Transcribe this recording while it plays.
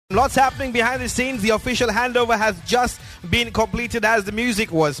Lots happening behind the scenes. The official handover has just been completed as the music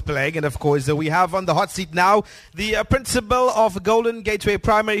was playing. And of course, we have on the hot seat now the principal of Golden Gateway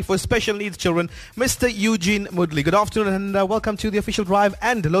Primary for Special Needs Children, Mr. Eugene Moodley. Good afternoon and welcome to the official drive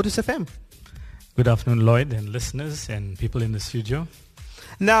and Lotus FM. Good afternoon, Lloyd, and listeners and people in the studio.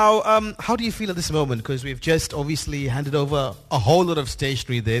 Now, how do you feel at this moment? Because we've just obviously handed over a whole lot of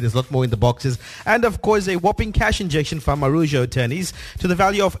stationery there. There's a lot more in the boxes. And of course, a whopping cash injection from Arujo attorneys to the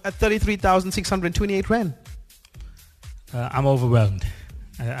value of 33,628 Rand. I'm overwhelmed.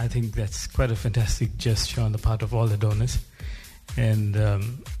 I think that's quite a fantastic gesture on the part of all the donors. And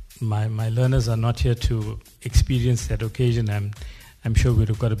my learners are not here to experience that occasion. I'm sure we'd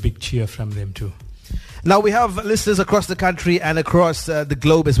have got a big cheer from them too. Now, we have listeners across the country and across the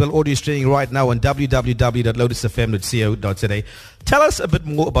globe as well, audio streaming right now on www.lotusfm.co.za. Tell us a bit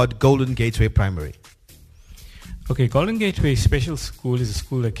more about Golden Gateway Primary. Okay, Golden Gateway Special School is a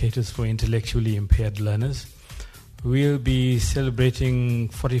school that caters for intellectually impaired learners. We'll be celebrating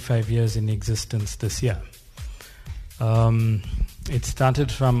 45 years in existence this year. It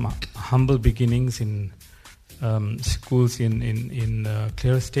started from humble beginnings in schools in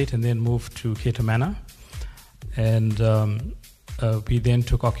Clear Estate and then moved to Cato Manor. And we then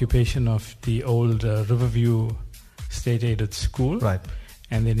took occupation of the old Riverview State-Aided School. Right.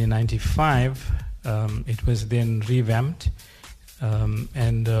 And then in 95, it was then revamped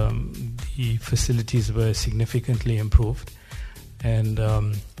and the facilities were significantly improved. And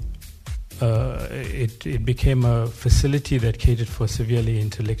it became a facility that catered for severely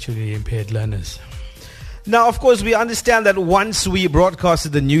intellectually impaired learners. Now, of course, we understand that once we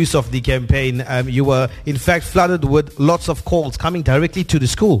broadcasted the news of the campaign, you were, in fact, flooded with lots of calls coming directly to the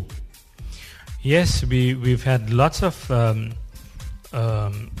school. Yes, we've had lots of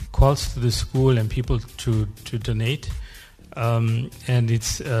calls to the school and people to donate. And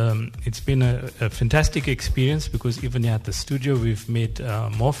it's been a fantastic experience because even at the studio, we've made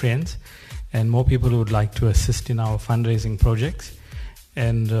more friends and more people who would like to assist in our fundraising projects.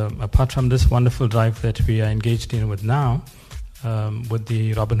 And apart from this wonderful drive that we are engaged in with now, with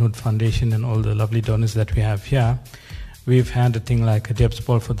the Robin Hood Foundation and all the lovely donors that we have here, we've had a thing like a Debs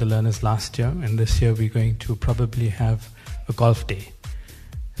Ball for the learners last year, and this year we're going to probably have a golf day.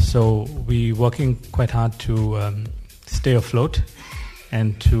 So we're working quite hard to stay afloat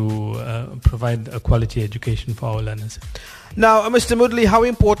and to provide a quality education for our learners. Now, Mr. Moodley, how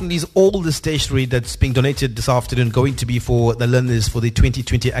important is all the stationery that's being donated this afternoon going to be for the learners for the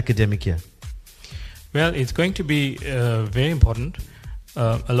 2020 academic year? Well, it's going to be very important.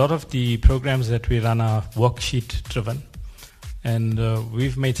 A lot of the programs that we run are worksheet driven, and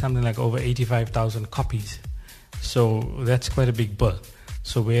we've made something like over 85,000 copies. So that's quite a big bill.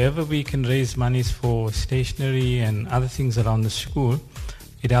 So wherever we can raise monies for stationery and other things around the school,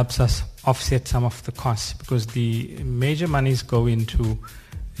 it helps us offset some of the costs because the major monies go into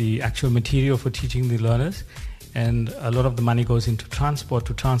the actual material for teaching the learners, and a lot of the money goes into transport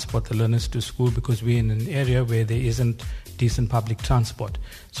to transport the learners to school because we're in an area where there isn't decent public transport.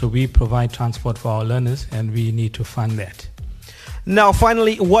 So we provide transport for our learners and we need to fund that. Now,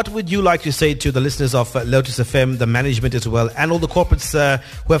 finally, what would you like to say to the listeners of Lotus FM, the management as well, and all the corporates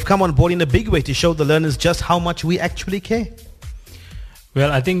who have come on board in a big way to show the learners just how much we actually care?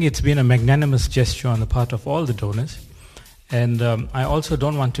 Well, I think it's been a magnanimous gesture on the part of all the donors. And I also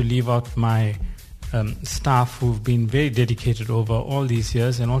don't want to leave out my staff who've been very dedicated over all these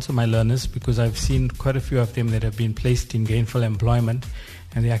years, and also my learners, because I've seen quite a few of them that have been placed in gainful employment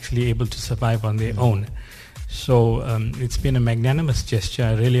and they're actually able to survive on their own. So it's been a magnanimous gesture.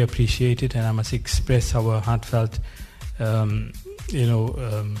 I really appreciate it, and I must express our heartfelt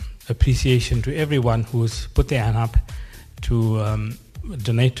appreciation to everyone who's put their hand up to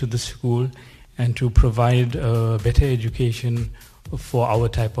donate to the school and to provide a better education for our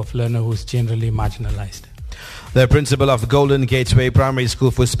type of learner who's generally marginalized. The principal of Golden Gateway Primary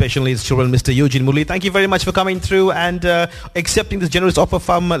School for Special Needs Children, Mr. Eugene Moodley, thank you very much for coming through and accepting this generous offer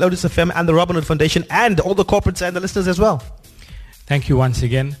from Lotus FM and the Robin Hood Foundation and all the corporates and the listeners as well. Thank you once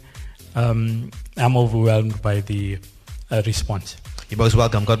again. I'm overwhelmed by the response. You're most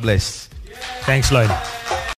welcome. God bless. Thanks, Lloyd.